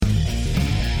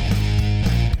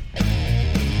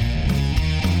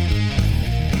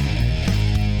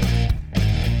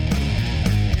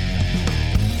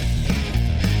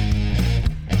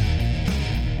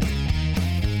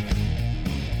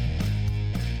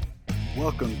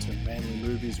Welcome to Manly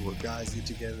Movies, where guys get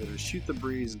together to shoot the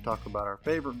breeze and talk about our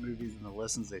favorite movies and the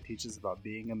lessons they teach us about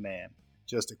being a man.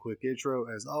 Just a quick intro,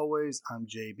 as always, I'm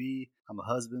JB. I'm a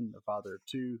husband, a father of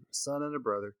two, a son and a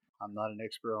brother. I'm not an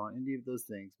expert on any of those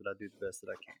things, but I do the best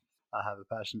that I can. I have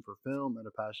a passion for film and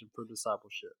a passion for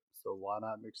discipleship, so why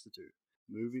not mix the two?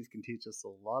 Movies can teach us a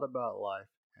lot about life,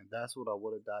 and that's what I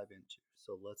want to dive into,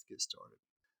 so let's get started.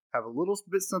 Have a little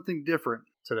bit something different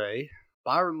today.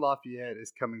 Byron Lafayette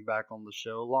is coming back on the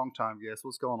show. Long time guest.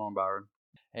 What's going on, Byron?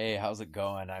 Hey, how's it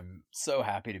going? I'm so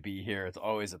happy to be here. It's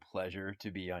always a pleasure to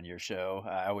be on your show.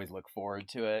 I always look forward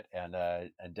to it, and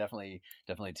definitely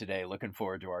today, looking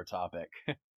forward to our topic.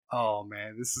 Oh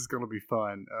man, this is going to be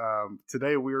fun.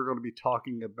 Today we are going to be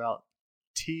talking about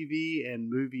TV and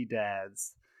movie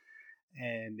dads,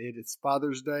 and it is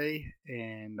Father's Day,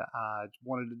 and I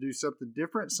wanted to do something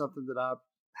different, something that I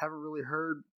haven't really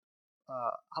heard.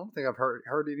 I don't think I've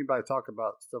heard anybody talk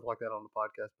about stuff like that on the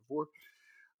podcast before.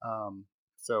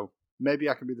 So maybe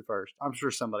I can be the first. I'm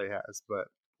sure somebody has, but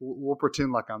we'll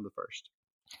pretend like I'm the first.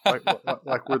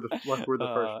 Like we're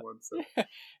the first one. So.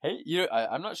 Hey,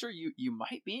 I'm not sure you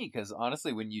might be, because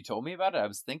honestly, when you told me about it, I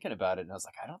was thinking about it, and I was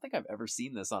like, I don't think I've ever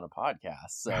seen this on a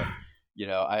podcast. So,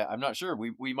 I'm not sure.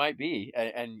 We might be,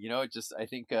 and I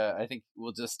think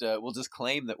we'll just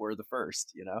claim that we're the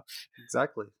first.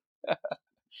 Exactly.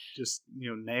 Just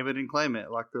name it and claim it,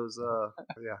 like those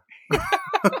yeah.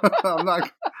 I'm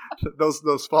not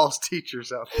those false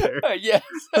teachers out there. Yes.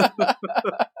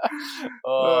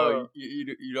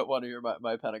 You don't want to hear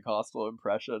my Pentecostal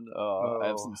impression.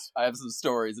 I have some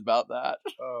stories about that.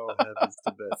 Oh, heavens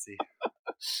to Betsy.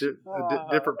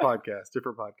 Different podcast.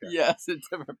 Yes, a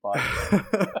different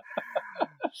podcast.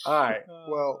 All right.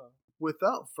 Well,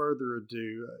 without further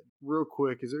ado, real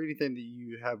quick, is there anything that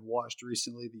you have watched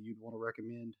recently that you'd want to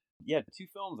recommend? Yeah, two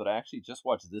films that I actually just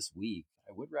watched this week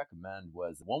I would recommend.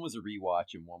 One was a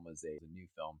rewatch and one was a new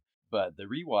film. But the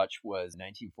rewatch was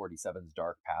 1947's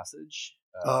Dark Passage.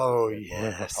 Yes. Oh, yes.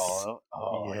 Yeah,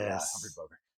 Humphrey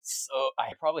Bogart. So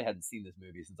I probably hadn't seen this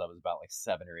movie since I was about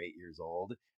 7 or 8 years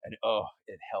old. And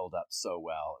it held up so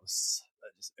well. It was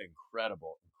just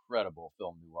incredible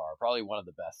film noir. Probably one of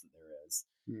the best that there is.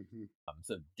 Mm-hmm.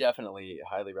 So definitely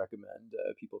highly recommend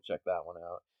people check that one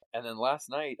out. And then last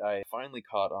night I finally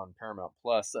caught on Paramount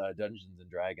Plus Dungeons and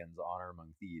Dragons: Honor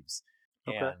Among Thieves.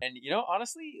 Okay. And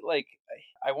honestly,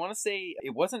 I want to say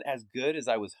it wasn't as good as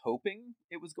I was hoping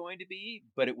it was going to be,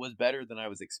 but it was better than I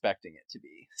was expecting it to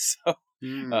be. So,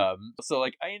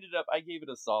 I gave it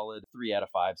a solid 3 out of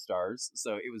 5 stars.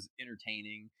 So it was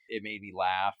entertaining. It made me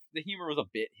laugh. The humor was a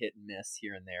bit hit and miss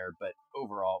here and there, but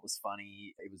overall it was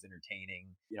funny. It was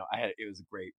entertaining. It was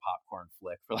a great popcorn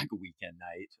flick for a weekend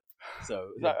night.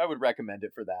 So yeah. I would recommend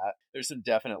it for that. There's some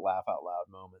definite laugh out loud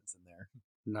moments in there.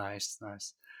 Nice.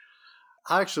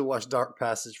 I actually watched Dark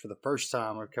Passage for the first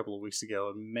time a couple of weeks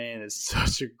ago, and man, it's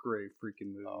such a great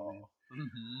freaking movie. Oh.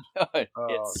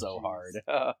 It's so hard.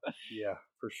 Yeah,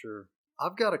 for sure.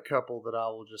 I've got a couple that I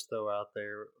will just throw out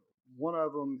there. One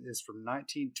of them is from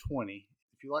 1920.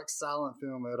 If you like silent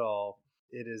film at all,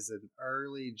 it is an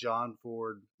early John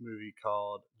Ford movie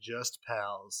called Just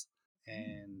Pals.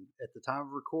 And at the time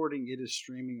of recording, it is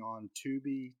streaming on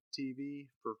Tubi TV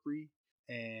for free.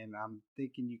 And I'm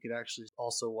thinking you could actually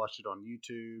also watch it on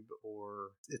YouTube, or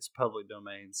it's public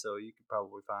domain, so you could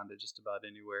probably find it just about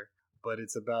anywhere. But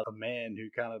it's about a man who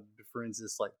kind of befriends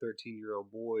this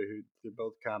 13-year-old boy who they're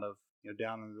both kind of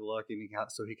down on their luck, and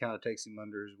so he kind of takes him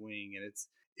under his wing, and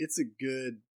it's a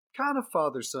good kind of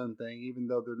father-son thing, even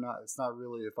though it's not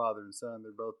really a father and son.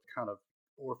 They're both kind of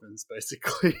orphans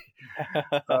basically.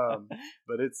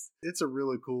 But it's a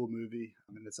really cool movie.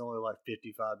 I mean, it's only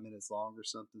 55 minutes long or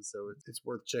something, so it's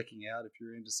worth checking out if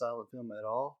you're into silent film at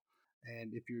all.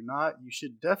 And if you're not, you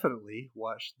should definitely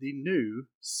watch the new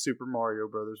Super Mario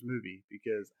Brothers movie,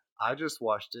 because I just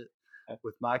watched it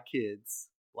with my kids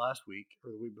last week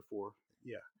or the week before.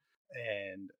 Yeah.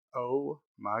 And oh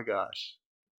my gosh,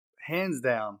 hands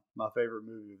down my favorite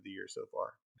movie of the year so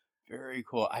far. Very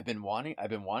cool. I've been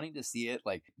wanting to see it.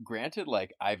 Granted,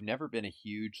 I've never been a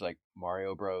huge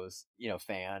Mario Bros.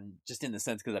 Fan, just in the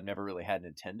sense because I've never really had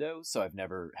Nintendo, so I've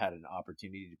never had an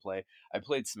opportunity to play. I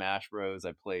played Smash Bros.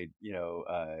 I played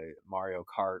Mario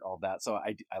Kart, all that. So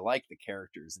I like the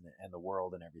characters and the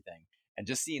world and everything. And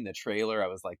just seeing the trailer, I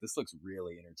was like, this looks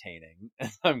really entertaining.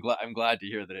 I'm glad to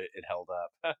hear that it held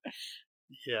up.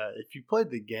 Yeah, if you played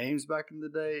the games back in the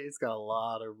day, it's got a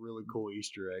lot of really cool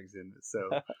Easter eggs in it. So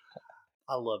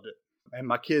I loved it. And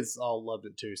my kids all loved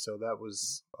it too. So that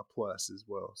was a plus as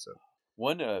well. So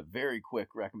One very quick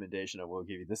recommendation I will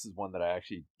give you. This is one that I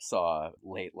actually saw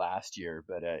late last year,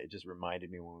 but it just reminded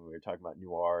me when we were talking about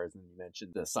noirs, and you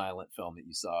mentioned the silent film that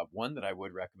you saw. One that I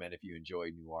would recommend if you enjoy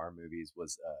noir movies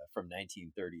was from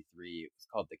 1933. It was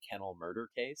called The Kennel Murder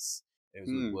Case. It was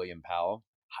with Hmm. William Powell.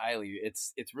 Highly,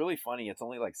 it's really funny. It's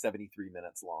only like 73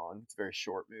 minutes long. It's a very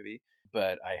short movie,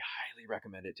 but I highly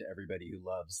recommend it to everybody who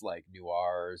loves like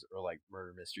noirs or like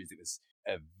murder mysteries. It was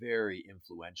a very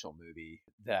influential movie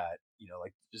that,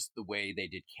 like just the way they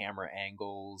did camera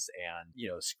angles and,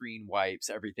 screen wipes,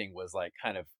 everything was like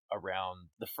kind of around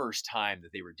the first time that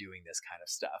they were doing this kind of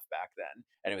stuff back then.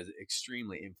 And it was an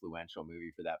extremely influential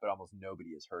movie for that, but almost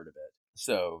nobody has heard of it.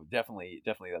 So definitely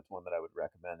that's one that I would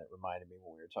recommend. It reminded me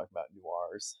when we were talking about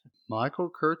noirs. Michael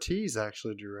Curtiz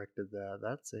actually directed that.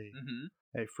 That's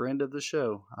Mm-hmm. a friend of the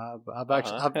show. I've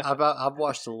actually Uh-huh. I've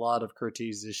watched a lot of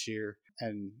Curtiz this year,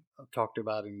 and I've talked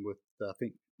about him with I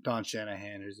think Don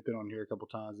Shanahan, who's been on here a couple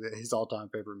times. His all time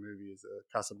favorite movie is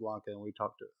Casablanca, and we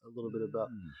talked a little bit about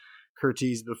Mm.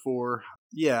 Curtiz before.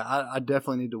 Yeah, I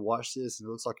definitely need to watch this, and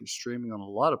it looks like it's streaming on a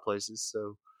lot of places.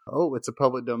 So, oh, it's a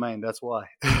public domain. That's why.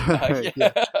 Yeah,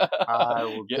 Yeah. I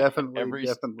will Yeah.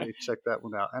 definitely check that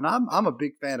one out. And I'm a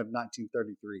big fan of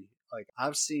 1933. Like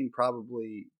I've seen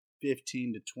probably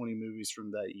 15 to 20 movies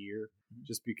from that year,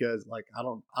 just because like I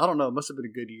don't know, it must have been a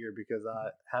good year because I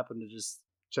happened to just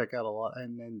check out a lot,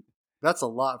 and then that's a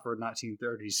lot for a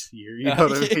 1930s year. You know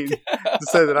what I mean? To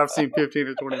say that I've seen 15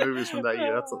 to 20 movies from that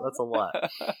year, that's a lot.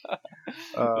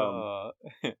 Um,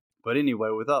 Uh, but anyway,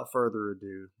 without further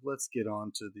ado, let's get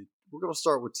on to the. We're going to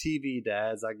start with TV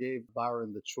dads. I gave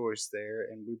Byron the choice there,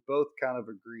 and we both kind of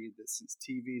agreed that since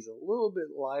TV is a little bit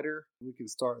lighter, we can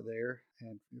start there.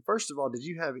 And first of all, did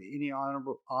you have any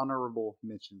honorable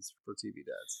mentions for TV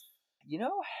dads? you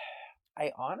know,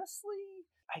 I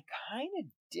kind of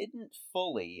didn't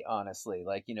fully, honestly.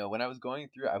 Like, when I was going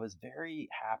through, I was very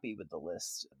happy with the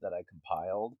list that I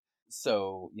compiled.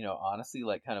 So, honestly,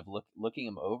 like kind of looking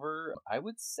them over, I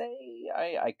would say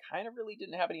I kind of really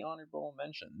didn't have any honorable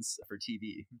mentions for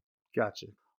TV. Gotcha.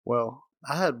 Well,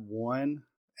 I had one,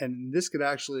 and this could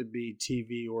actually be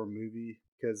TV or movie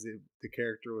because the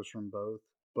character was from both.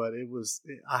 But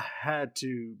I had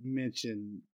to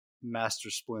mention Master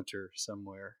Splinter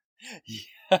somewhere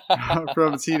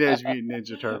from Teenage Mutant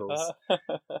Ninja Turtles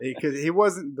because he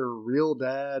wasn't their real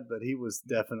dad, but he was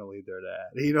definitely their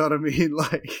dad. You know what I mean?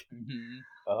 Like, Hmm.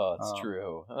 Oh, it's um,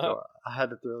 true. so I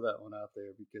had to throw that one out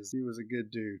there because he was a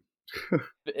good dude.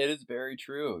 It is very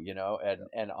true,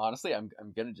 and honestly, I'm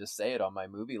gonna just say it on my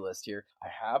movie list here. I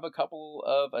have a couple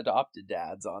of adopted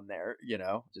dads on there,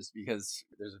 just because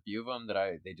there's a few of them that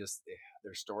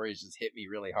their stories just hit me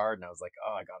really hard, and I was like,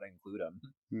 oh, I gotta include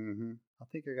them. I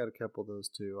think I got a couple of those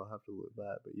too. I'll have to look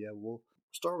back, but yeah, we'll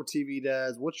start with TV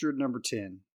dads. What's your number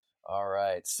 10? All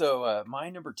right, so my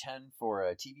number 10 for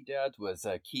TV dads was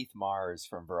Keith Mars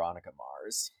from Veronica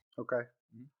Mars. Okay,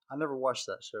 I never watched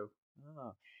that show.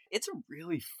 Oh. It's a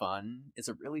really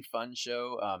fun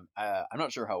show. I'm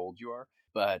not sure how old you are,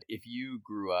 but if you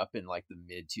grew up in like the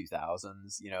mid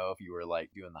 2000s, if you were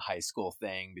like doing the high school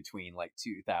thing between like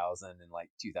 2000 and like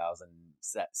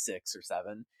 2006 or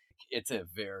 7, it's a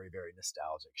very, very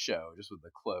nostalgic show, just with the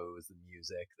clothes, the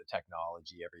music, the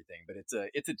technology, everything. But it's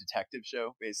a detective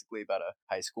show, basically about a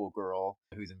high school girl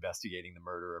who's investigating the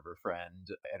murder of her friend,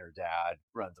 and her dad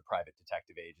runs a private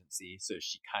detective agency, so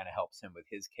she kind of helps him with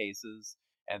his cases.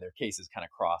 And their cases kind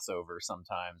of cross over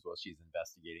sometimes while she's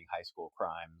investigating high school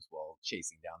crimes while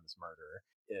chasing down this murderer.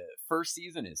 First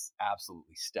season is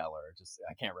absolutely stellar. Just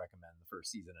I can't recommend the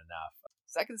first season enough.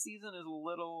 Second season is a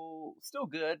little still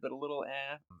good, but a little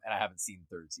eh. And I haven't seen the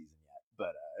third season yet,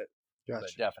 but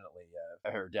Gotcha. definitely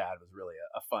her dad was really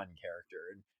a fun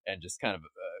character, and just kind of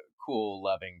a cool,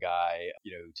 loving guy,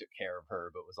 who took care of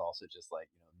her, but was also just like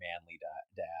manly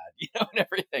dad, and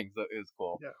everything. So it was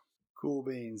cool. Yeah. Cool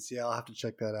beans. Yeah, I'll have to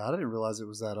check that out. I didn't realize it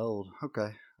was that old. Okay.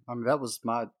 I mean, that was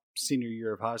my senior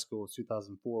year of high school,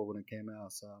 2004 when it came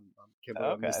out. So I can't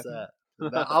believe I Okay. missed that.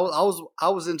 I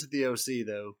was into the OC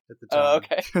though at the Oh,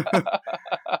 time,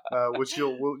 okay. which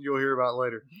you'll hear about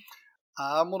later.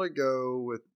 I'm gonna go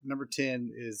with number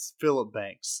 10 is Philip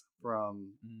Banks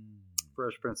from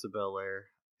Fresh Prince of Bel Air.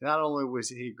 Not only was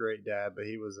he a great dad, but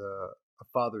he was a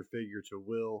father figure to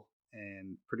Will,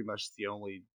 and pretty much the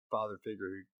only father figure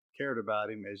who cared about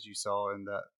him, as you saw in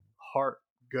that heart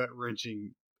gut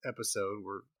wrenching episode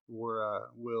where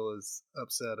Will is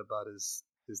upset about his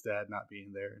dad not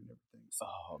being there and everything. So,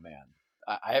 Oh man,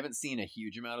 I haven't seen a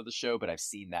huge amount of the show, but I've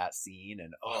seen that scene,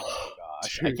 and oh my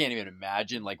gosh, I Dude, can't even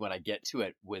imagine like when I get to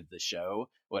it with the show,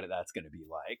 what that's going to be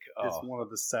like. it's Oh, one of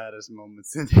the saddest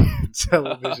moments in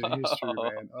television history,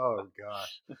 man. Oh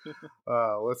gosh.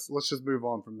 Let's just move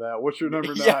on from that. What's your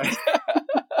number 9? yeah.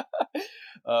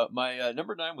 My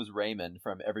number 9 was Raymond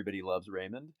from Everybody Loves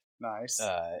Raymond. Nice.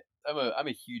 I'm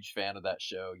a huge fan of that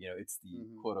show. You know, it's the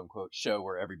quote unquote show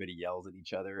where everybody yells at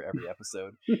each other every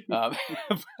episode. um,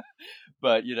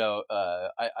 but you know,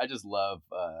 I just love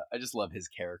his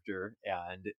character,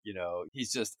 and you know,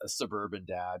 he's just a suburban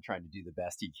dad trying to do the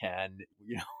best he can.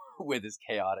 You know, with his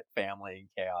chaotic family and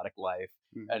chaotic life,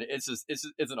 and it's just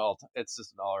an all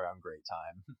around great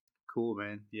time. Cool,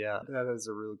 man. Yeah, that is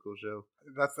a really cool show.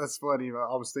 That's funny.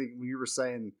 I was thinking when you were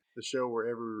saying the show where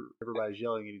everybody's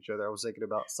yelling at each other, I was thinking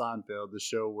about Seinfeld, the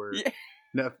show where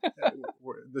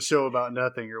the show about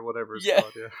nothing or whatever it's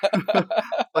called. Yeah,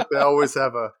 like they always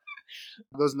have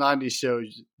those '90s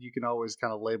shows. You can always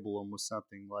kind of label them with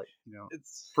something like, you know,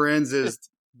 Friends is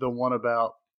the one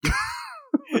about.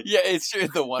 Yeah, it's true.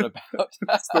 The one about.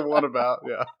 It's the one about.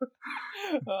 Yeah,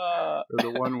 or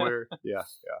the one where. Yeah.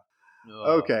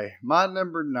 Okay, my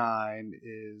number 9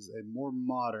 is a more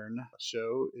modern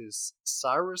show. Is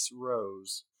Cyrus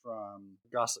Rose from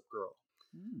Gossip Girl.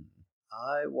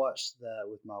 I watched that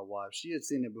with my wife. She had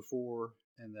seen it before,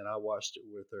 and then I watched it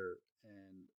with her.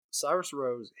 And Cyrus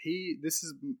Rose, this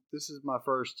is my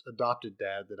first adopted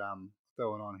dad that I'm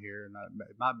throwing on here, and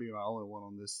it might be my only one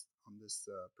on this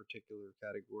particular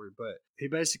category. But he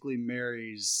basically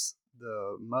marries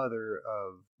the mother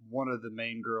of one of the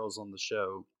main girls on the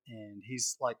show, and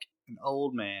he's like an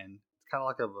old man, kind of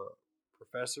like a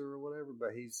professor or whatever,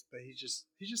 but he's just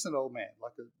an old man.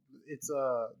 It's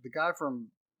the guy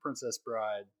from Princess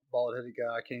Bride, bald headed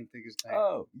guy. I can't think his name.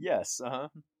 Oh yes,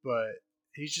 But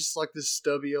he's just like this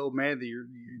stubby old man that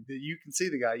you can see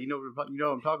the guy. You know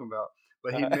what I'm talking about.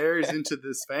 But he marries into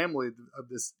this family of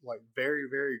this like very,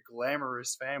 very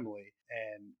glamorous family,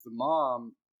 and the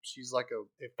mom, she's like a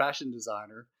fashion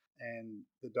designer, and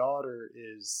the daughter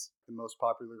is the most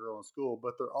popular girl in school.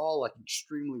 But they're all like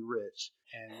extremely rich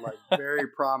and like very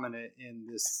prominent in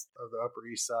the Upper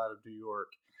East Side of New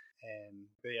York, and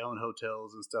they own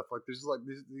hotels and stuff. Like there's like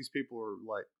these people are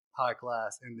like high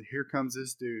class, and here comes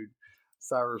this dude,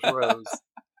 Cyrus Rose.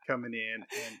 Coming in,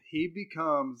 and he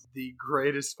becomes the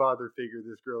greatest father figure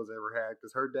this girl's ever had,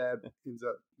 because her dad ends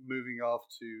up moving off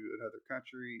to another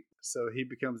country, so he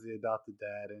becomes the adopted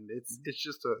dad, and it's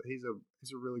just he's a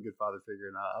really good father figure,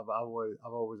 and I've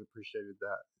always appreciated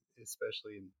that,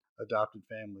 especially in adopted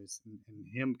families, and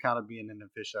him kind of being in a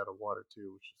fish out of water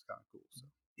too, which is kind of cool. So,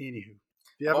 anywho,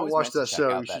 if you haven't watched that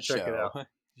show, you should check it out.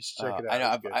 You should check it out. I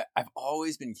know. I've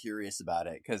always been curious about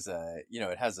it because you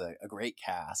know, it has a great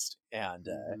cast, and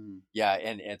yeah,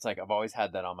 and it's like I've always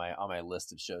had that on my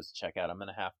list of shows to check out. I'm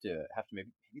gonna have to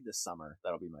maybe this summer.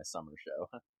 That'll be my summer show.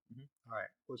 All right,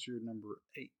 what's your number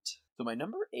 8? So my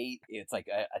number 8, it's like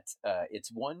it's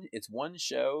one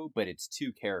show, but it's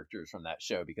 2 characters from that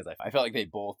show, because I felt like they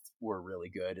both were really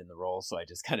good in the role, so I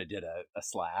just kind of did a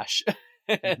slash.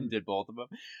 And did both of them,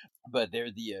 but they're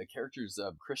the characters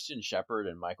of Christian Shepherd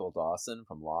and Michael Dawson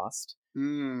from Lost.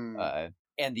 And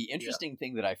the interesting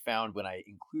thing that I found when I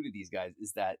included these guys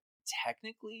is that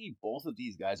technically both of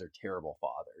these guys are terrible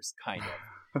fathers, kind of,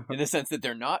 in the sense that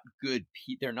they're not good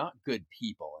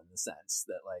people, in the sense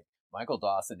that like Michael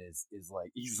Dawson is like,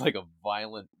 he's like a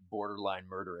violent, borderline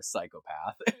murderous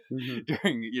psychopath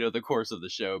during, you know, the course of the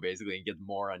show, basically, and gets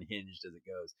more unhinged as it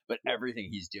goes. But everything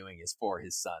he's doing is for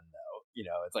his son, though. You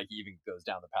know, it's like he even goes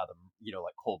down the path of, you know,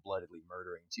 like cold-bloodedly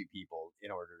murdering 2 people in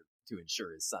order to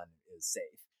ensure his son is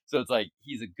safe. So it's like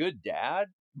he's a good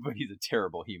dad, but he's a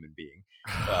terrible human being.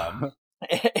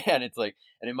 And it's like,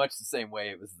 and in much the same way,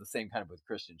 it was the same kind of with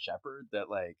Christian Shepherd, that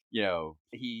like, you know,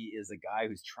 he is a guy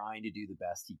who's trying to do the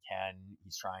best he can.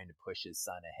 He's trying to push his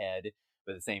son ahead,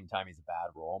 but at the same time, he's a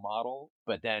bad role model.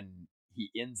 But then he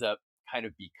ends up kind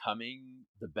of becoming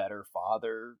the better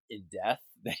father in death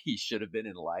that he should have been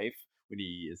in life, when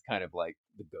he is kind of like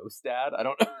the ghost dad. I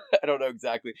don't know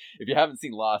exactly. If you haven't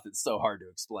seen Lost, it's so hard to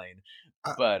explain.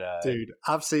 But dude,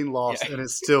 I've seen Lost, and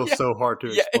it's still so hard to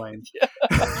explain.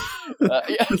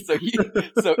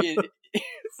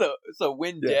 So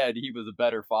when dead, he was a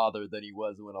better father than he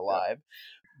was when alive.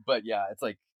 But yeah, it's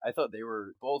like I thought they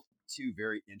were both 2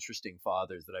 very interesting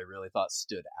fathers that I really thought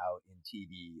stood out in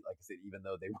TV. Like I said, even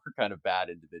though they were kind of bad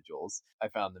individuals, I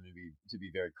found them to be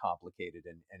very complicated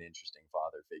and interesting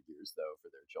father figures, though, for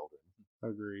their children.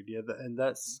 Agreed. Yeah, and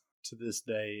that's, to this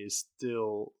day, is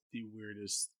still the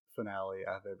weirdest finale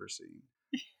I've ever seen.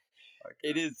 Like,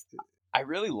 it is. I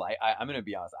really like. I'm going to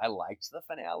be honest. I liked the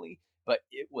finale but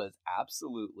it was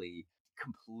absolutely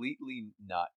completely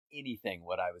not anything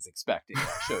what I was expecting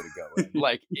that show to go in.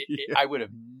 Like I would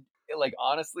have, like,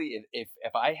 honestly, if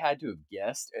I had to have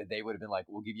guessed, they would have been like,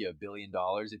 we'll give you $1 billion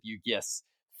if you guess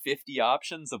 50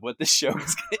 options of what the show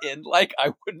is going to end like. I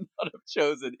would not have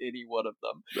chosen any one of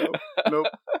them. Nope.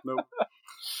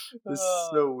 This is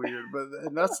so weird,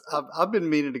 and that's I've been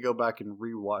meaning to go back and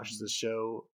rewatch the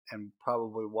show and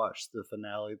probably watch the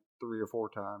finale 3 or 4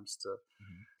 times to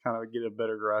kind of get a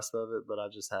better grasp of it, but I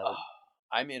just haven't.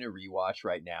 I'm in a rewatch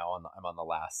right now. I'm on the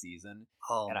last season,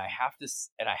 and I have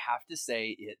to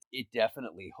say it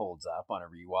definitely holds up on a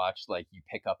rewatch. Like, you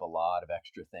pick up a lot of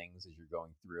extra things as you're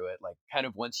going through it. Like, kind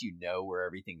of once you know where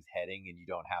everything's heading, and you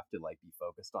don't have to like be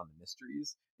focused on the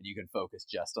mysteries, and you can focus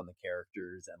just on the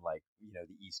characters and, like, you know,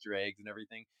 the Easter eggs and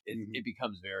everything. It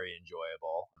becomes very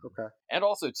enjoyable. Okay. And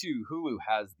also too, Hulu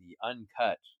has the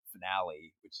uncut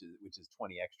finale, which is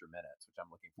 20 extra minutes, which I'm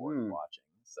looking forward to watching.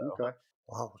 So. Okay.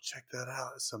 Well, we'll check that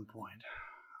out at some point.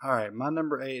 All right, my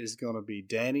number 8 is going to be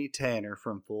Danny Tanner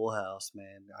from Full House,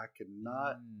 man. I could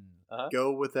not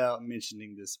go without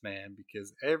mentioning this man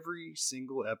because every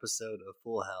single episode of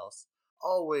Full House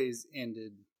always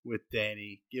ended with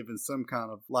Danny giving some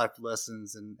kind of life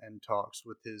lessons and talks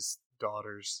with his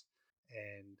daughters.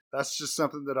 And that's just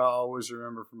something that I always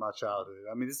remember from my childhood.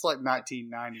 I mean, it's like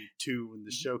 1992 when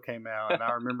the show came out, and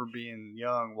I remember being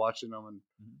young watching them, and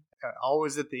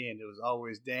always at the end, it was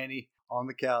always Danny on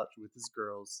the couch with his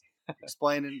girls,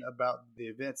 explaining about the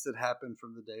events that happened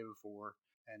from the day before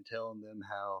and telling them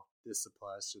how this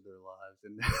applies to their lives.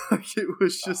 And it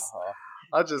was just,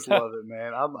 I just love it,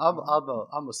 man.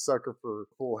 I'm a sucker for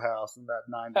Full House and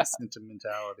that 90s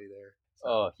sentimentality there. So.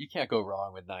 Oh, you can't go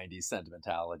wrong with 90s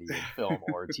sentimentality in film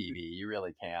or TV. You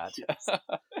really can't.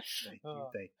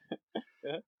 Thank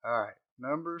you. All right,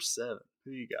 number 7.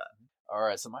 Who you got? All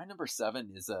right, so my number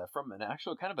 7 is from an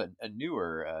actual kind of a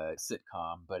newer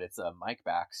sitcom, but it's Mike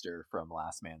Baxter from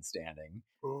Last Man Standing.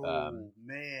 Oh,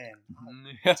 man.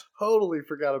 I totally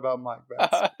forgot about Mike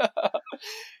Baxter.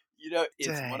 You know,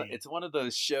 it's one of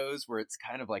those shows where it's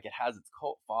kind of like it has its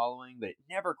cult following, but it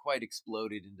never quite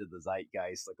exploded into the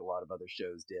zeitgeist like a lot of other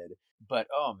shows did. But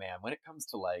oh man, when it comes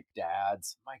to like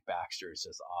dads, Mike Baxter is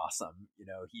just awesome. You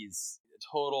know, he's a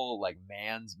total like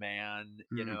man's man.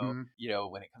 You know,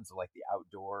 when it comes to like the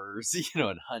outdoors, you know,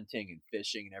 and hunting and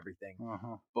fishing and everything.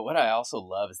 But what I also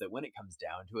love is that when it comes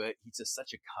down to it, he's just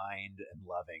such a kind and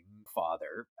loving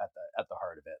father at the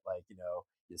heart of it. Like, you know,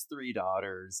 he has 3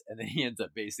 daughters, and then he ends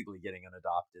up basically getting an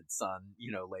adopted son,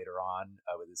 you know, later on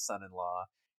with his son-in-law.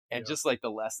 And just like the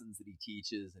lessons that he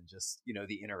teaches and just, you know,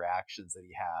 the interactions that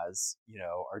he has, you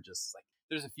know, are just like,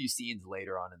 there's a few scenes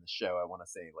later on in the show, I want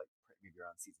to say like maybe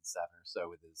around season 7 or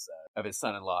so, with his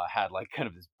son-in-law had like kind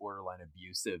of this borderline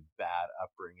abusive, bad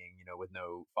upbringing, you know, with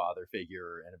no father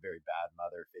figure and a very bad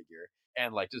mother figure.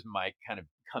 And like just Mike kind of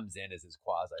comes in as his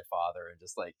quasi-father, and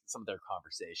just like some of their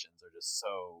conversations are just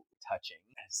so touching.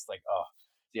 And it's like, oh,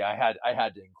 yeah, I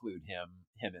had to include him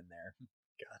in there.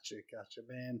 Gotcha,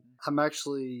 man. I'm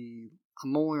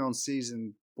only on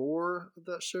season 4 of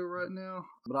that show right now,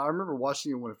 but I remember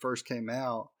watching it when it first came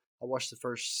out. I watched the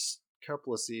first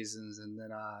couple of seasons, and then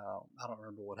I don't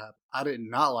remember what happened. I did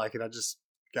not like it. I just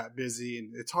got busy,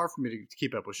 and it's hard for me to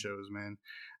keep up with shows, man.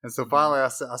 And so finally I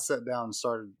sat down and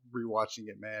started rewatching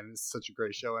it, man. It's such a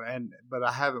great show, but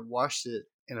I haven't watched it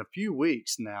in a few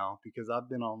weeks now because I've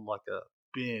been on like a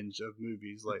binge of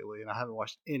movies lately, and I haven't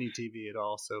watched any TV at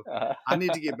all. So I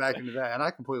need to get back into that. And I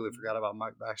completely forgot about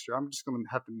Mike Baxter. I'm just going to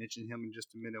have to mention him in just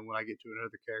a minute when I get to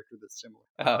another character that's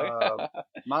similar.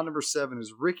 My number 7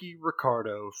 is Ricky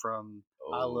Ricardo from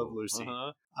I Love Lucy.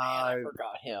 I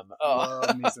forgot him.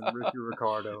 Love me some Ricky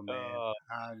Ricardo, man.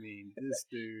 I mean, this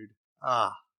dude.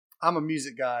 I'm a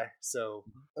music guy, so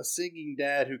a singing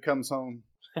dad who comes home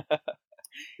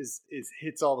is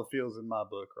hits all the feels in my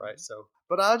book, right? So,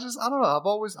 but I don't know. I've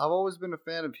always been a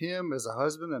fan of him as a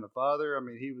husband and a father. I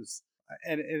mean, he was,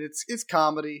 and it's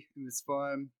comedy and it's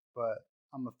fun, but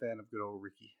I'm a fan of good old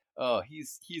Ricky. Oh,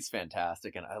 he's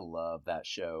fantastic, and I love that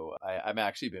show. I've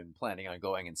actually been planning on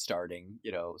going and starting,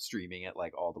 you know, streaming it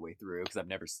like all the way through, because I've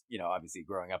never, you know, obviously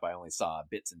growing up, I only saw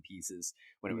bits and pieces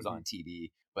when it was on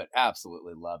TV, but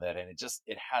absolutely love it. And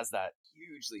it has that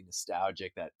hugely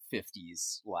nostalgic, that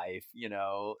 50s life, you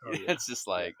know. It's just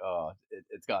like,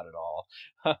 it's got it all.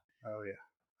 Oh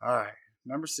yeah. All right,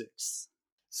 number 6.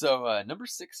 So number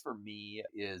 6 for me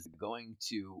is going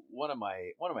to one of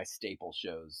my staple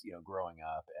shows, you know, growing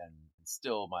up, and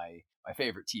still my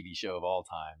favorite TV show of all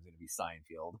time is going to be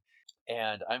Seinfeld.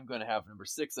 And I'm going to have number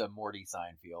 6, Morty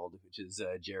Seinfeld, which is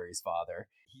Jerry's father.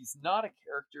 He's not a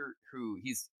character who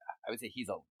I would say he's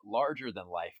a larger than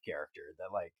life character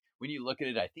that, like, when you look at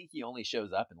it, I think he only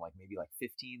shows up in like maybe like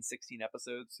 15, 16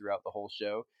 episodes throughout the whole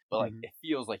show. But like, it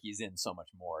feels like he's in so much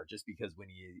more just because when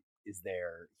he is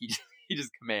there, he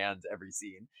just commands every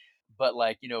scene. But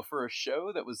like, for a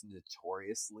show that was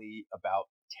notoriously about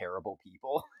terrible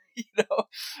people,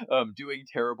 doing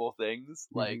terrible things,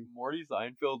 like Morty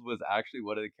Seinfeld was actually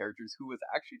one of the characters who was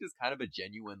actually just kind of a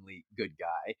genuinely good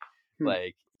guy.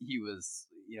 Like, he was,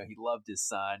 he loved his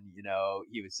son,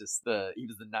 he was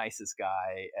the nicest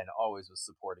guy and always was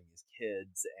supporting his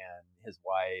kids and his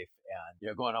wife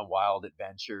and, going on wild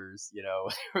adventures,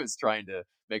 was trying to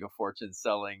make a fortune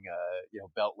selling,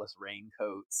 beltless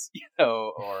raincoats,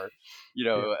 or,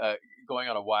 going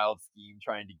on a wild scheme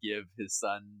trying to give his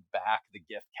son back the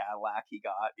gift Cadillac he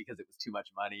got because it was too much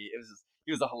money.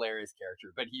 He was a hilarious character,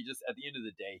 but he just, at the end of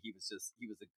the day, he was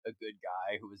a good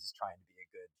guy who was just trying to be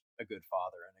a good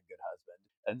father and a good husband.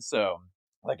 And so,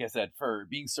 like I said, for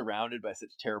being surrounded by such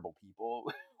terrible people,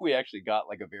 we actually got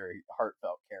like a very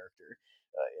heartfelt character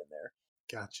in there.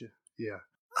 Gotcha. Yeah.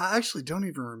 I actually don't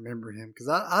even remember him because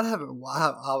I haven't.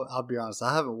 I'll be honest.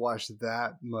 I haven't watched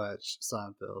that much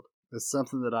Seinfeld. It's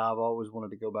something that I've always wanted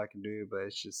to go back and do, but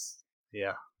it's just,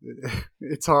 yeah,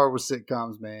 it's hard with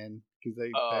sitcoms, man, because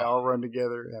they all run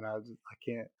together, and I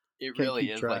can't. It really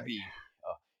is track.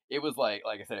 It was like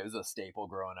I said, it was a staple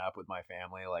growing up with my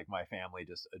family. Like, my family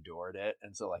just adored it.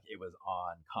 And so, like, it was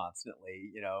on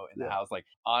constantly, in the house. Like,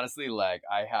 honestly, like,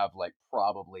 I have, like,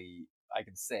 probably, I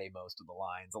can say most of the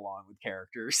lines along with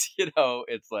characters,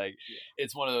 it's like,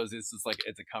 it's one of those, it's just like,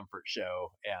 it's a comfort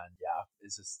show. And yeah,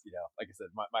 it's just, like I said,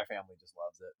 my family just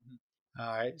loves it. All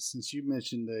right. Since you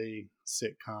mentioned a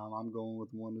sitcom, I'm going with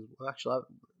one. Actually,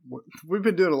 we've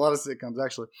been doing a lot of sitcoms,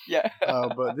 actually. Yeah.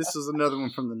 But this is another one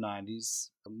from the 90s,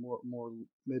 more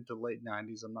mid to late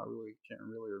 90s. Can't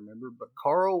really remember. But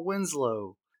Carl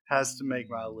Winslow has to make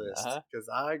my list because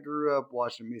I grew up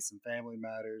watching Me Some Family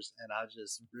Matters, and I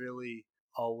just really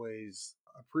always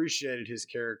appreciated his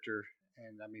character.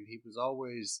 And I mean, he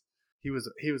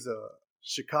was a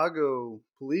Chicago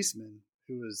policeman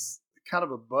who was kind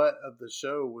of a butt of the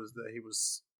show, was that he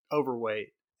was overweight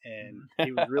and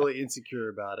he was really insecure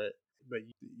about it. But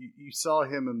you saw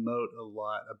him emote a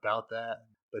lot about that,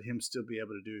 but him still be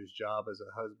able to do his job as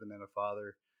a husband and a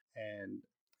father. And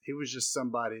he was just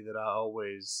somebody that I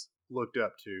always looked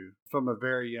up to from a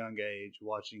very young age,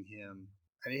 watching him.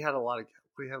 And he had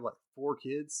we had like 4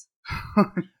 kids.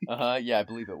 Yeah, I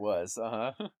believe it was.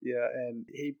 Yeah, and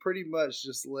he pretty much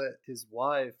just let his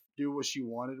wife do what she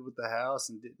wanted with the house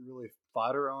and didn't really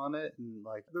fight her on it. And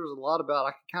like, there was a lot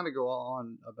I could kind of go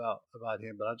on about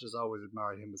him, but I just always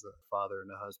admired him as a father and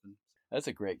a husband. That's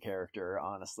a great character,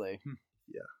 honestly.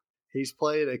 Yeah. He's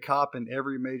played a cop in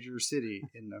every major city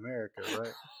in America,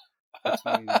 right?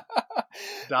 Between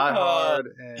Die Hard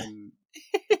and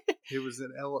he was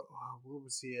in where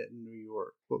was he at in New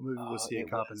York? What movie was he a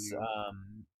cop in New York?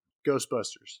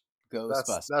 Ghostbusters.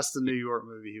 That's the New York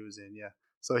movie he was in, yeah.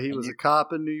 So he was a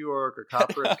cop in New York,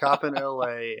 a cop in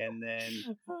LA, and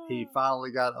then he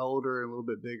finally got older and a little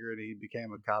bit bigger, and he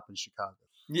became a cop in Chicago.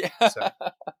 Yeah. So,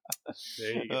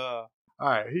 there you go. All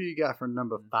right, who you got for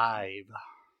number 5?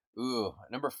 Ooh,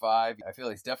 number 5. I feel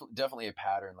like it's definitely a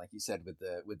pattern, like you said,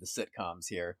 with the sitcoms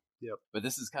here. Yep. But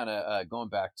this is kind of going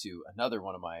back to another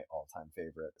one of my all-time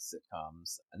favorite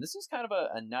sitcoms, and this was kind of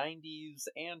a 90s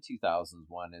and 2000s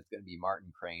one. It's going to be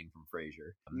Martin Crane from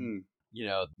Frasier.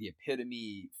 The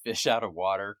epitome fish out of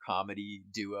water comedy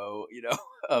duo,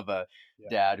 of a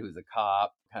dad who's a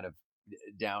cop, kind of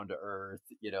down to earth,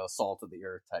 salt of the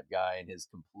earth type guy, and his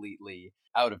completely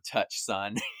out of touch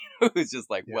son who's just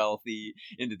like wealthy,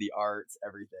 into the arts,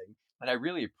 everything. And I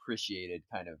really appreciated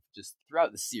kind of just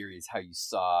throughout the series how you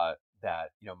saw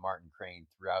that, Martin Crane,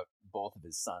 throughout both of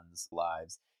his sons'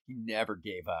 lives, he never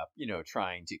gave up,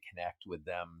 trying to connect with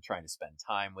them, trying to spend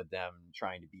time with them,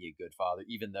 trying to be a good father,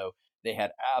 even though they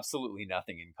had absolutely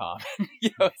nothing in common.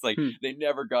 It's like they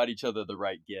never got each other the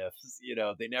right gifts.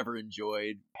 They never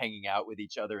enjoyed hanging out with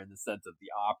each other in the sense of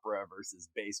the opera versus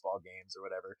baseball games or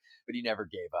whatever, but he never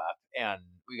gave up. And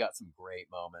we got some great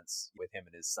moments with him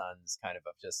and his sons, kind of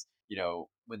just,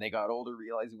 when they got older,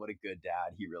 realizing what a good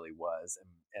dad he really was.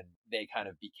 And they kind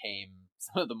of became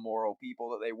some of the moral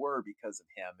people that they were because of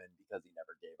him and because he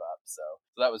never gave up. So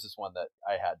that was just one that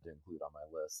I had to include on my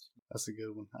list. That's a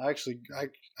good one.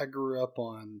 I grew up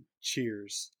on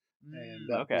Cheers, and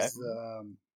that was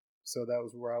so that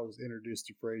was where I was introduced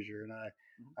to Frasier, and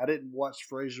I didn't watch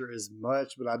Frasier as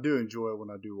much, but I do enjoy it when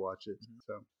I do watch it.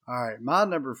 So, all right, my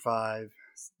number 5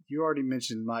 you already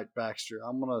mentioned Mike Baxter.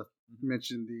 I'm gonna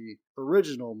mention the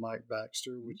original Mike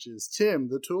Baxter, which is Tim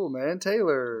the Toolman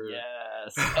Taylor.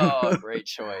 Yes. Oh, great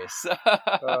choice.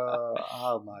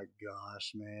 Oh my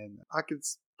gosh, man! I could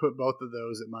put both of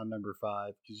those at my number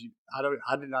 5 because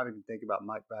I did not even think about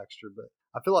Mike Baxter, but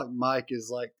I feel like Mike is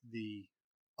like the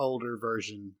older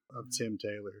version of Tim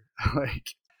Taylor.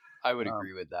 Like, I would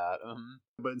agree with that.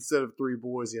 but instead of 3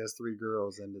 boys, he has 3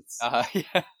 girls, and it's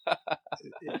Yeah.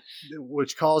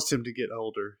 which caused him to get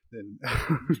older.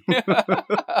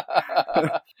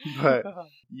 But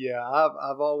yeah,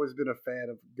 I've always been a fan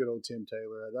of good old Tim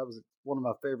Taylor. That was one of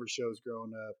my favorite shows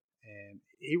growing up. And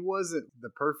he wasn't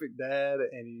the perfect dad,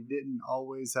 and he didn't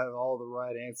always have all the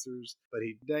right answers, but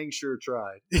he dang sure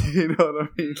tried. You know what I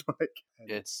mean? Like,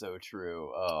 it's so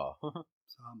true. Oh,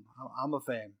 so I'm a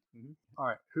fan. Mhm. All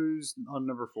right, who's on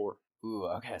number 4? Ooh,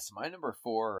 okay. So my number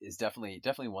 4 is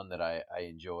definitely one that I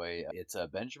enjoy. It's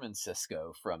Benjamin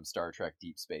Sisko from Star Trek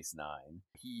Deep Space Nine.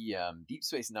 He Deep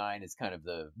Space Nine is kind of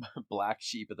the black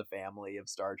sheep of the family of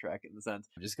Star Trek in the sense,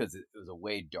 just because it was a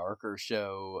way darker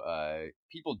show.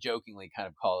 People jokingly kind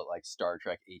of call it like Star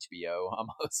Trek HBO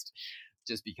almost.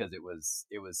 Just because it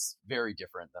was very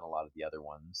different than a lot of the other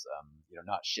ones.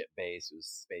 Not ship based, it was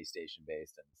space station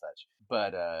based and such.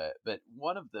 But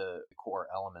one of the core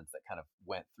elements that kind of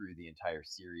went through the entire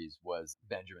series was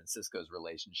Benjamin Sisko's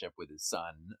relationship with his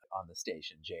son on the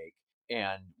station, Jake.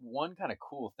 And one kind of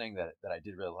cool thing that I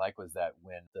did really like was that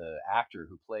when the actor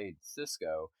who played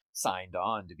Sisko signed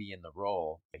on to be in the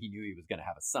role, he knew he was going to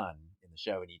have a son in the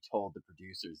show, and he told the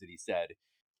producers that he said,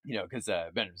 because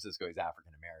Benjamin Sisko is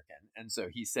African American. And so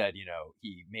he said,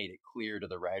 he made it clear to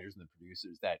the writers and the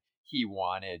producers that he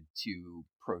wanted to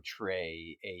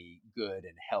portray a good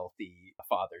and healthy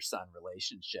father-son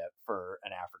relationship for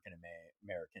an African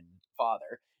American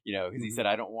father. Because he said,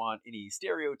 I don't want any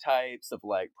stereotypes of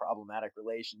like problematic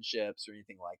relationships or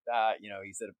anything like that.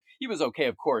 He said he was okay,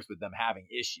 of course, with them having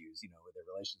issues, with their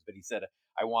relations. But he said,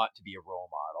 I want to be a role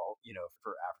model,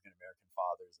 for African American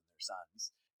fathers and their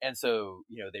sons. And so,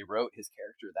 they wrote his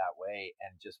character that way,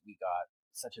 and just we got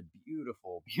such a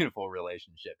beautiful, beautiful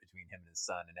relationship between him and his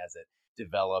son. And as it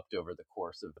developed over the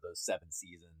course of those 7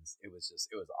 seasons, it was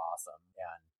awesome.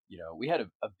 And, we had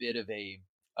a bit of a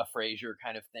Frasier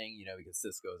kind of thing, because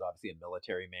Sisko is obviously a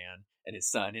military man, and his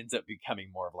son ends up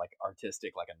becoming more of like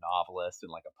artistic, like a novelist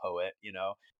and like a poet, and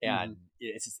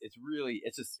it's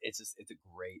a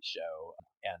great show.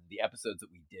 And the episodes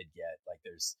that we did get, like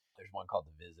there's one called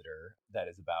The Visitor that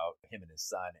is about him and his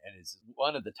son, and is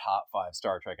one of the top 5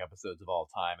 Star Trek episodes of all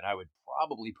time. And I would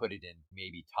probably put it in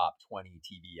maybe top 20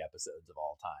 TV episodes of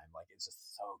all time. Like, it's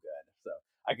just so good. So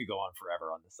I could go on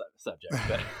forever on this subject,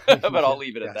 but I'll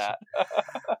leave it at that.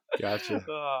 Gotcha.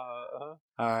 All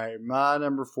right, my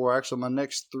number 4. Actually, my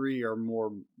next 3 are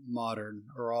more modern,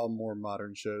 or all more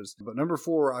modern shows. But number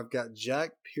 4, I've got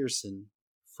Jack Pearson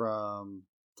from.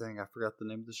 Dang, I forgot the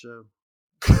name of the show.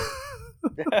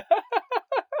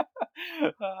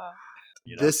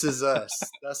 This Is Us.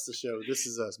 That's the show. This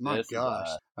Is Us. My gosh.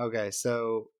 Okay,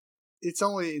 so it's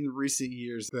only in recent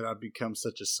years that I've become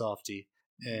such a softie,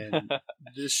 and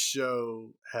this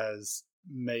show has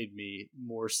made me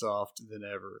more soft than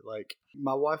ever. Like,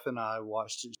 my wife and I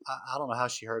watched it. I don't know how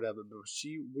she heard of it, but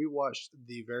we watched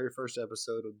the very first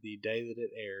episode of the day that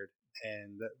it aired,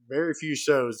 and very few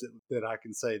shows that I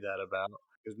can say that about,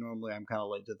 because normally I'm kind of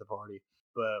late to the party.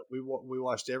 But we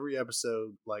watched every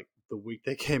episode like the week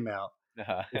they came out,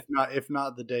 if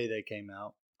not the day they came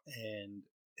out, and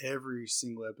every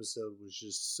single episode was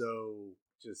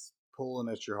just pulling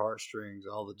at your heartstrings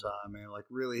all the time, man. Like,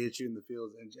 really hit you in the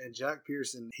feels. And Jack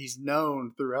Pearson, he's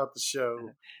known throughout the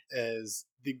show as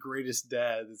the greatest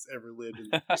dad that's ever lived in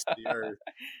the face of the earth.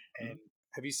 And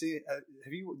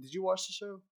did you watch the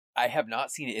show? I have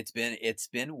not seen it. It's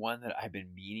been one that I've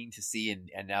been meaning to see,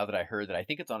 and now that I heard that, I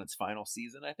think it's on its final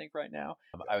season, I think, right now.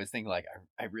 I was thinking like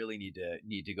I really need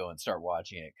to go and start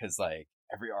watching it, because like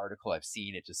every article I've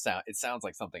seen, it sounds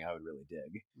like something I would really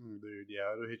dig. Dude,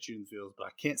 yeah, it'll hit you in the feels. But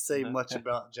I can't say much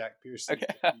about Jack Pearson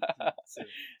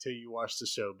until you watch the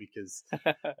show, because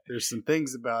there's some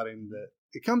things about him that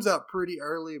it comes out pretty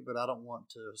early, but I don't want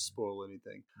to spoil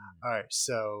anything. All right,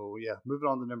 so yeah, moving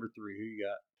on to number 3. Who you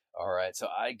got? All right, so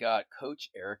I got Coach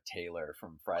Eric Taylor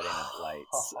from Friday Night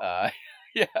Lights.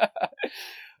 Yeah,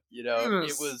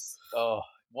 it was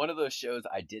one of those shows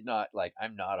I did not like.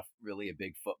 I'm not really a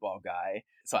big football guy,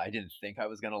 so I didn't think I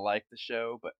was going to like the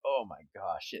show, but oh my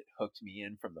gosh, it hooked me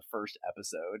in from the first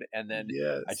episode. And then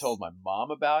I told my mom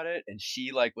about it, and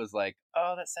she was like,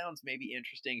 oh, that sounds maybe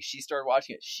interesting. She started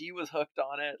watching it. She was hooked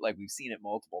on it. Like, we've seen it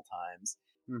multiple times.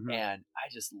 Mm-hmm. And I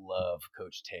just love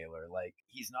Coach Taylor. Like,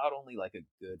 he's not only like a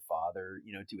good father,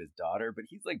 to his daughter, but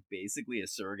he's like basically a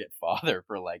surrogate father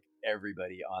for like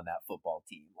everybody on that football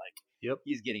team. Like, Yep.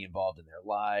 he's getting involved in their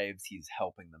lives. He's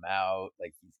helping them out.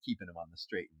 Like, he's keeping them on the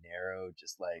straight and narrow.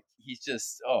 Just like, he's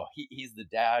just, he's the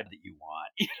dad that you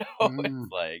want.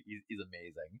 It's like, he's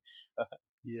amazing.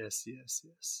 Yes, yes,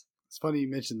 yes. It's funny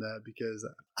you mentioned that because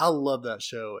I love that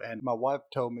show, and my wife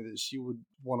told me that she would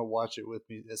want to watch it with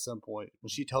me at some point. When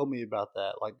she told me about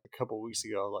that, like a couple of weeks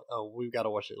ago, I was like, "Oh, we've got to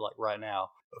watch it like right now."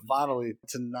 But finally,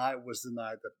 tonight was the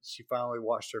night that she finally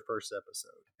watched her first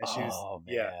episode, and she was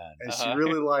and she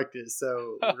really liked it.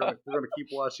 So we're gonna keep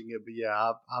watching it. But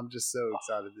yeah, I'm just so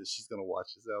excited that she's gonna watch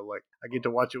it. So like, I get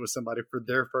to watch it with somebody for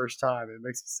their first time. It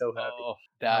makes me so happy. Oh,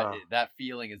 that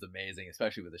feeling is amazing,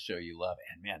 especially with a show you love.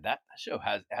 And man, that show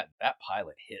that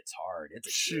pilot hits hard.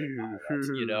 It's a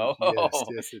good pilot,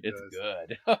 Yes, it it's does. Good.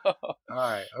 All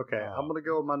right, okay. I'm gonna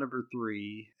go with my number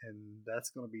 3, and that's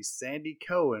gonna be Sandy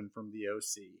Cohen from The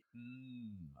OC.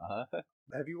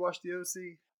 Have you watched The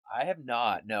OC? I have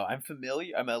not. No, I'm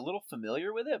familiar. I'm a little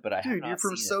familiar with it, but I have not. Dude, you're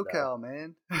from SoCal,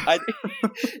 man.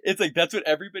 It's like that's what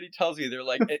everybody tells me. They're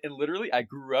like, and literally, I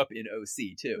grew up in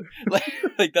OC too.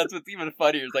 Like that's what's even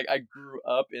funnier. Is like I grew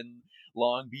up in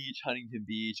Long Beach, Huntington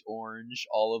Beach, Orange,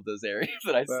 all of those areas,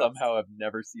 and I somehow have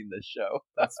never seen this show.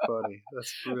 That's funny.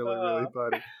 That's really, really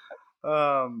funny.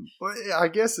 Well, I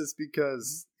guess it's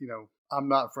because I'm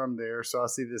not from there, so I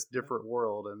see this different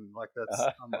world, and like that's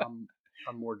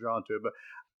I'm more drawn to it. But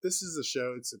this is a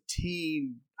show. It's a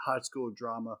teen high school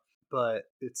drama, but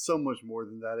it's so much more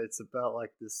than that. It's about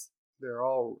like this. They're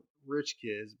all rich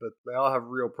kids, but they all have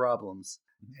real problems.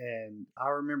 And I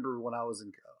remember when I was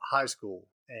in high school,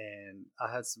 and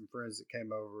I had some friends that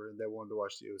came over and they wanted to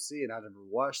watch the OC, and I never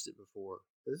watched it before.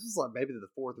 This is like maybe the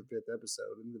 4th or 5th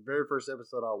episode. And the very first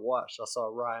episode I watched, I saw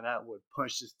Ryan Atwood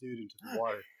punch this dude into the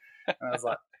water. And I was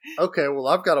like, okay, well,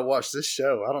 I've got to watch this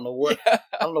show. I don't know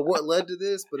what led to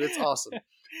this, but it's awesome.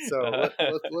 So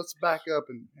let's back up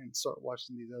and start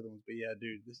watching these other ones. But yeah,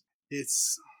 dude,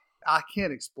 I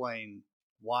can't explain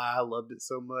why I loved it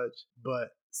so much, but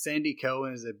Sandy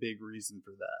Cohen is a big reason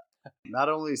for that. Not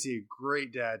only is he a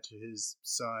great dad to his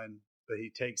son, but he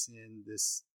takes in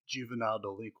this juvenile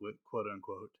delinquent, quote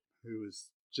unquote, who is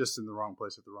just in the wrong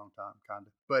place at the wrong time, kind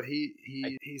of. But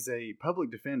he's a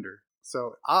public defender.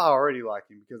 So I already like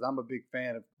him because I'm a big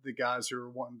fan of the guys who are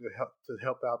wanting to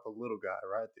help out the little guy,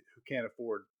 right? Who can't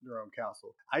afford their own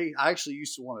counsel. I actually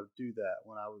used to want to do that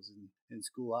when I was in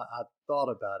school. I thought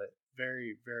about it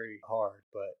very, very hard,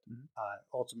 but I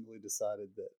ultimately decided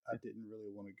that I didn't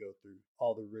really want to go through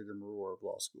all the rigmarole of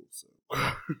law school. So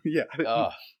yeah.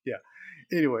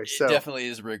 Anyway, it definitely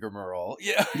is rigmarole.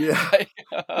 Yeah.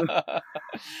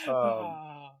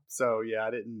 So yeah,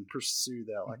 I didn't pursue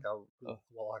that like I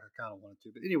kind of wanted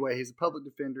to. But anyway, he's a public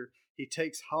defender. He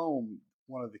takes home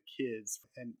one of the kids,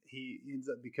 and he ends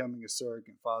up becoming a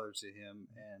surrogate father to him.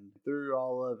 And through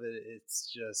all of it, it's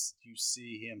just you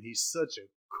see him. He's such a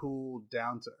cool,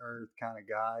 down to earth kind of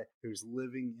guy who's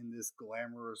living in this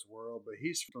glamorous world, but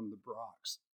he's from the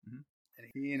Bronx. And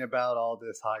he ain't about all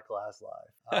this high class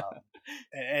life.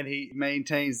 And he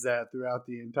maintains that throughout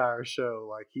the entire show.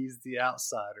 Like he's the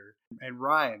outsider. And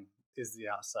Ryan is the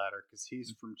outsider because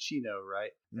he's from Chino,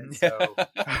 right? And so,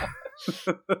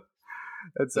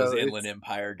 those Inland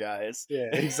Empire guys. Yeah,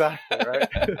 exactly, right?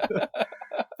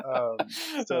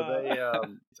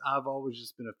 I've always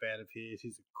just been a fan of his.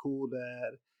 He's a cool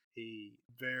dad. He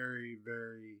very,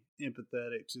 very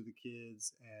empathetic to the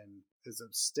kids and is a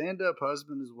stand-up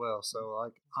husband as well. So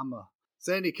like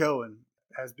Sandy Cohen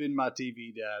has been my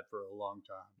TV dad for a long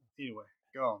time. Anyway,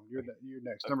 go on. You're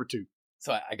next. Number 2.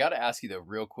 So I got to ask you though,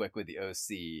 real quick with the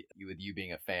OC, with you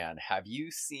being a fan, have you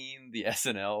seen the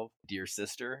SNL Dear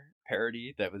Sister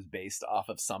parody that was based off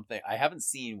of something? I haven't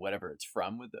seen whatever it's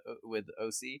from with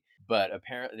OC, but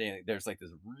apparently there's like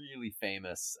this really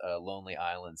famous Lonely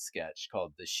Island sketch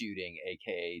called The Shooting,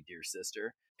 aka Dear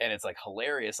Sister. And it's like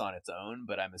hilarious on its own,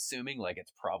 but I'm assuming like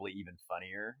it's probably even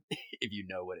funnier if you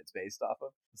know what it's based off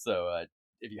of. So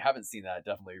if you haven't seen that,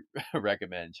 definitely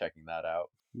recommend checking that out.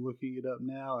 Looking it up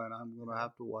now, and I'm gonna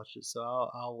have to watch it, so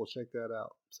I will check that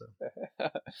out. So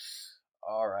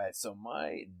all right, so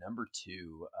my number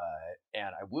 2,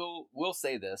 and I will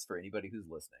say this for anybody who's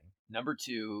listening, number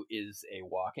 2 is a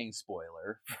walking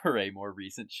spoiler for a more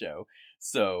recent show.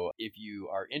 So if you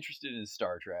are interested in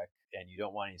Star Trek and you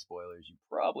don't want any spoilers, you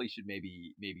probably should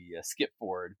maybe skip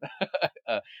forward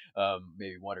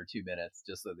maybe 1 or 2 minutes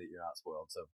just so that you're not spoiled.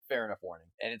 So fair enough warning.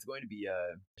 And it's going to be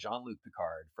Jean-Luc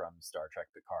Picard from Star Trek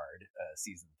Picard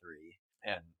season 3.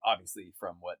 And obviously,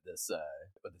 from what this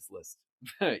list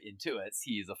intuits,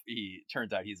 he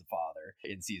turns out he's a father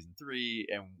in season 3,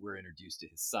 and we're introduced to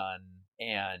his son.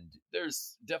 And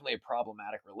there's definitely a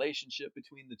problematic relationship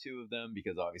between the two of them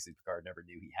because obviously Picard never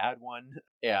knew he had one,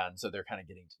 and so they're kind of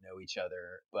getting to know each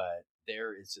other. But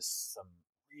there is just some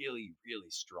really,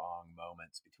 really strong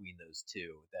moments between those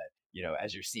two that,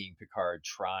 as you're seeing Picard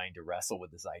trying to wrestle with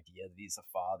this idea that he's a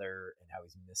father and how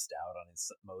he's missed out on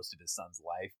most of his son's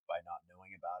life by not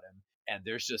knowing about him. And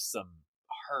there's just some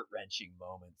heart-wrenching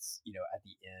moments, at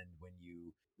the end when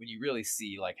you really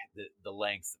see like the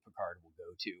lengths that Picard will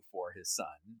go to for his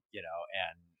son,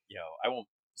 and I won't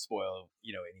spoil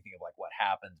anything of like what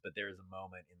happens, but there's a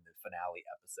moment in the finale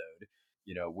episode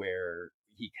where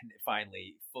he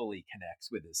finally fully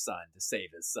connects with his son to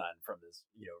save his son from this,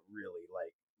 really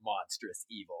like monstrous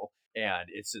evil. And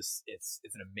it's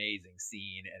an amazing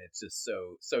scene, and it's just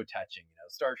so touching.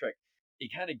 Star Trek,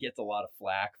 it kind of gets a lot of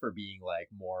flack for being like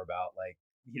more about like,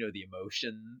 the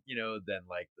emotion, than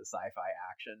like the sci-fi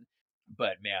action.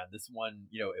 But man, this one,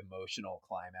 emotional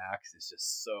climax is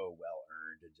just so well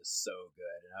earned and just so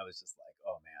good. And I was just like,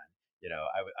 oh man,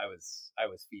 I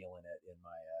was feeling it in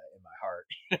my heart,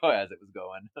 as it was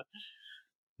going.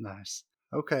 Nice.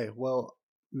 Okay, well,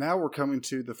 now we're coming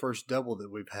to the first double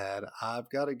that we've had. I've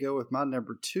got to go with my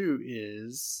number 2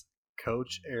 is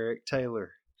Coach Eric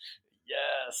Taylor.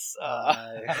 Yes.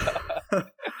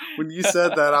 When you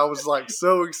said that, I was like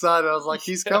so excited. I was like,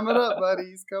 he's coming up, buddy.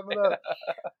 He's coming up.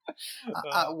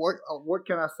 What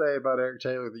can I say about Eric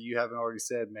Taylor that you haven't already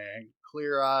said, man?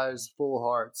 Clear eyes, full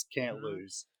hearts, can't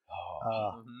lose.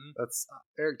 That's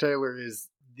Eric Taylor is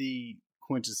the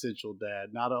quintessential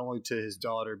dad, not only to his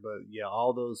daughter, but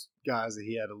all those guys that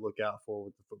he had to look out for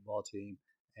with the football team.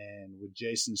 And with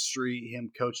Jason Street,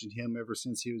 him coaching him ever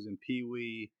since he was in Pee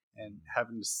Wee, and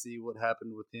having to see what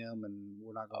happened with him, and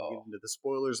we're not going to get into the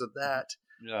spoilers of that.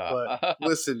 But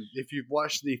listen, if you've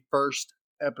watched the first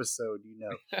episode,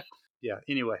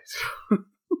 anyways.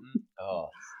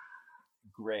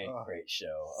 Great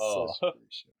show. Such a great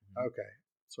show. Okay,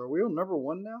 so are we on number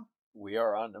 1 now? We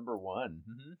are on number 1.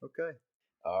 Okay.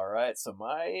 All right, so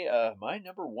my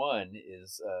number 1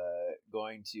 is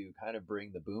going to kind of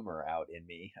bring the boomer out in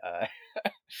me.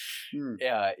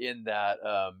 Yeah, in that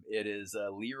it is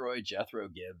Leroy Jethro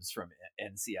Gibbs from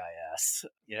NCIS.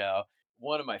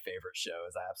 One of my favorite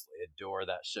shows. I absolutely adore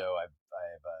that show.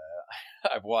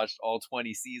 I've watched all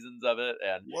 20 seasons of it,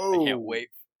 and I can't wait.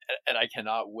 And I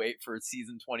cannot wait for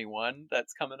season 21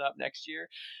 that's coming up next year.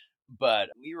 But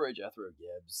Leroy Jethro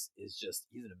Gibbs he's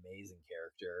an amazing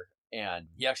character. And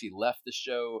he actually left the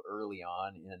show early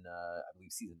on in, I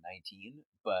believe, season 19.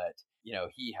 But,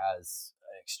 he has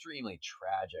an extremely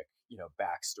tragic,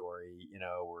 backstory,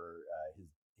 where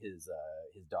his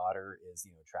daughter is,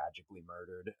 tragically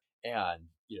murdered.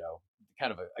 And,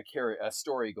 kind of a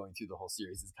story going through the whole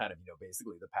series is kind of,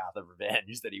 basically the path of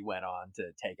revenge that he went on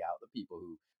to take out the people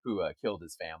who killed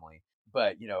his family.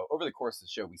 But, over the course of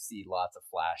the show, we see lots of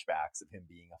flashbacks of him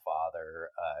being a father,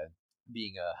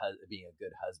 being a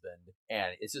good husband.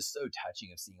 And it's just so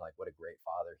touching of seeing like what a great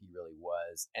father he really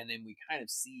was. And then we kind of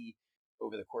see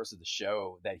over the course of the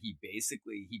show that he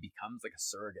becomes like a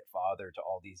surrogate father to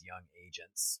all these young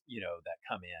agents, that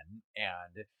come in,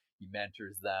 and he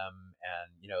mentors them.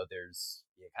 And, there's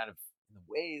kind of in the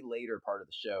way later part of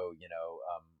the show,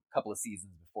 a couple of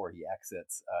seasons before he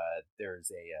exits,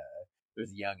 there's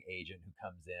a young agent who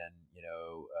comes in,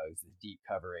 who's a deep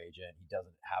cover agent. He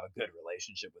doesn't have a good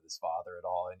relationship with his father at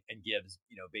all, and Gibbs,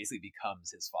 basically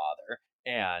becomes his father.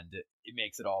 And it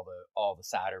makes it all the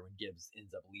sadder when Gibbs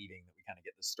ends up leaving, that we kind of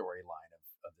get the storyline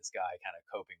of this guy kind of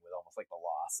coping with almost like the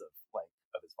loss of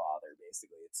his father.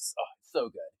 Basically, it's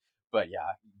so good. But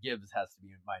yeah, Gibbs has to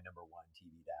be my number 1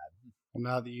 TV dad. Well,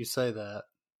 now that you say that,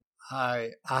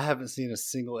 I haven't seen a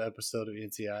single episode of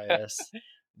NCIS.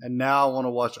 And now I want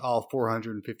to watch all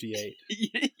 458.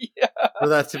 Yeah. For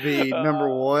that to be number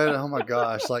 1. Oh my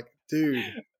gosh. Like, dude.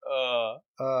 Yeah.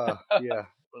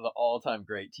 One of the all-time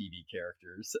great TV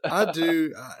characters. I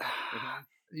do.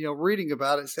 Reading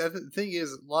about it. See, the thing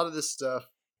is, a lot of this stuff,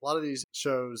 a lot of these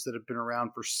shows that have been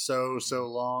around for so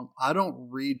long, I don't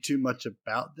read too much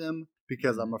about them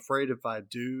because I'm afraid if I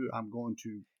do, I'm going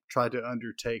to try to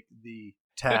undertake the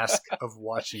task of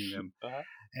watching them.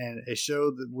 And a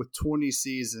show that with 20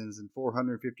 seasons and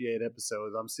 458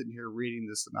 episodes, I'm sitting here reading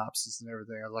the synopsis and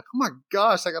everything. I was like, oh my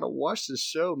gosh, I got to watch this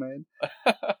show, man.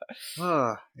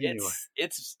 Anyway.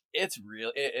 It's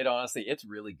real. It honestly, it's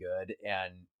really good.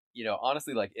 And,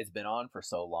 honestly, like, it's been on for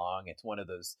so long. It's one of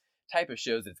those type of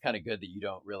shows that's kind of good that you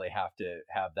don't really have to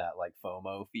have that like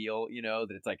FOMO feel,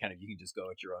 that it's like kind of, you can just go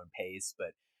at your own pace.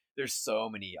 But there's so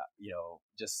many,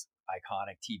 just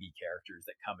iconic TV characters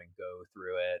that come and go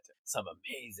through it. Some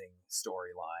amazing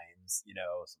storylines,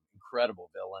 some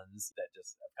incredible villains that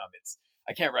just have come.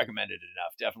 I can't recommend it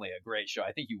enough. Definitely a great show.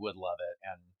 I think you would love it.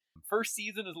 And first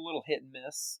season is a little hit and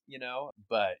miss,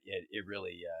 but it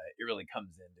really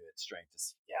comes into its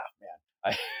strength. Yeah, man.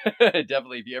 I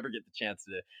definitely, if you ever get the chance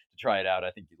to try it out,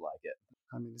 I think you'd like it.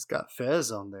 I mean, it's got Fez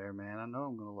on there, man. I know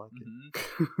I'm gonna like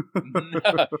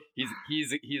it.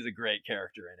 He's a great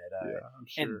character in it. Yeah, I'm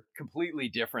sure. And completely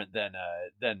different than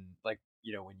like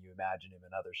when you imagine him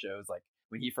in other shows. Like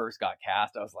when he first got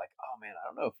cast, I was like, oh man, I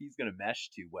don't know if he's gonna mesh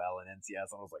too well in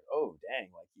NCIS. And I was like, oh dang,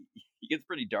 like he gets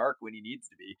pretty dark when he needs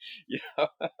to be.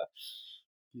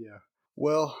 Yeah.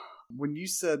 Well, when you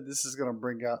said this is gonna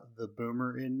bring out the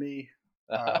boomer in me.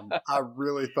 I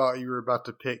really thought you were about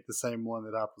to pick the same one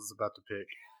that I was about to pick,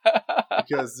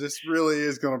 because this really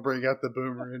is going to bring out the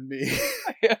boomer in me.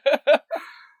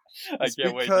 I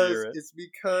can't wait to hear it. It's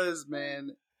because,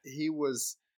 man, he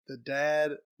was the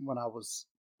dad when I was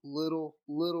little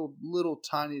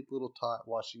tiny tot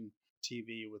watching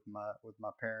TV with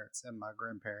my parents and my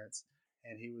grandparents,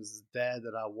 and he was the dad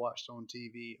that I watched on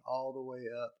TV all the way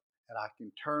up. And I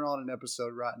can turn on an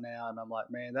episode right now, and I'm like,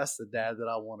 man, that's the dad that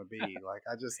I want to be. Like,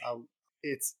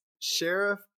 it's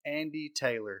Sheriff Andy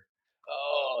Taylor.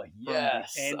 Oh,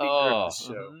 yes. Andy Griffith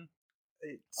Show.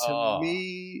 To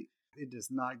me, it does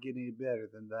not get any better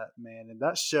than that, man. And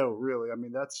that show, really, I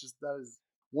mean, that is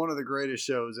one of the greatest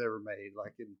shows ever made.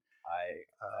 Like, I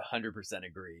 100%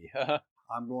 agree.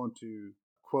 I'm going to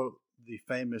quote the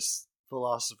famous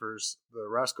philosophers, the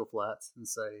Rascal Flatts, and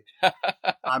say,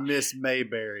 I miss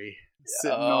Mayberry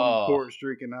sitting on the porch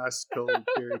drinking ice cold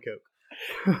cherry Coke.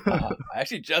 I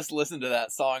actually just listened to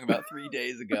that song about 3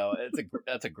 days ago.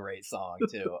 That's a great song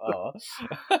too.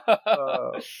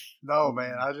 No,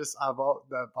 man, I've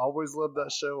always loved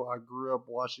that show. I grew up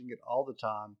watching it all the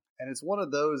time, and it's one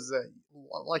of those that,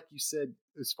 like you said,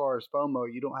 as far as FOMO,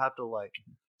 you don't have to like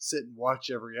sit and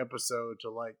watch every episode to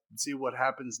like see what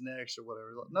happens next or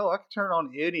whatever. No, I can turn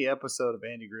on any episode of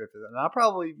Andy Griffith, and I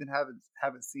probably even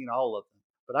haven't seen all of them,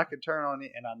 but I can turn on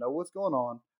it and I know what's going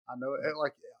on. I know it,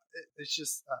 like it's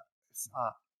just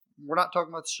we're not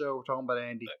talking about the show. We're talking about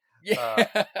Andy.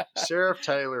 Sheriff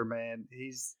Taylor, man,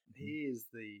 he is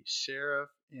the sheriff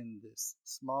in this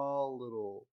small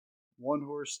little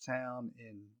one-horse town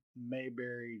in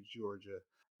Mayberry, Georgia,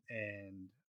 and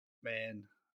man,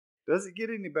 does it get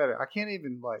any better? I can't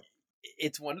even like.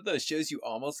 It's one of those shows you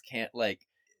almost can't like.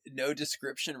 No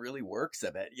description really works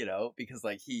of it, because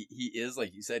like he is,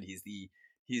 like you said, he's the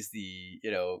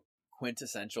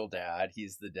quintessential dad.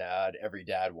 He's the dad every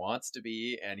dad wants to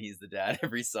be, and he's the dad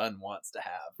every son wants to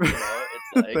have.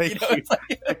 It's like,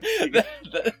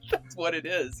 that's what it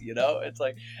is. It's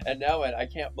like, and now I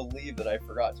can't believe that I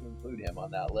forgot to include him on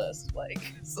that list.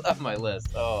 Like, it's on my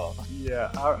list. Oh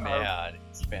yeah,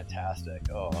 it's fantastic.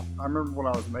 Oh, I remember when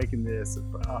I was making this,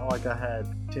 I had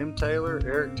Tim Taylor,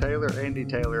 Eric Taylor, Andy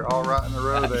Taylor all right in a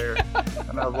row there,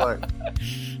 and I was like,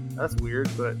 that's weird,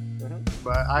 but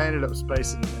I ended up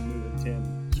spacing and moving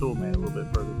Tim Toolman a little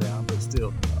bit further down, but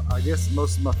still, I guess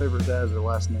most of my favorite dads are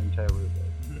last name Taylor.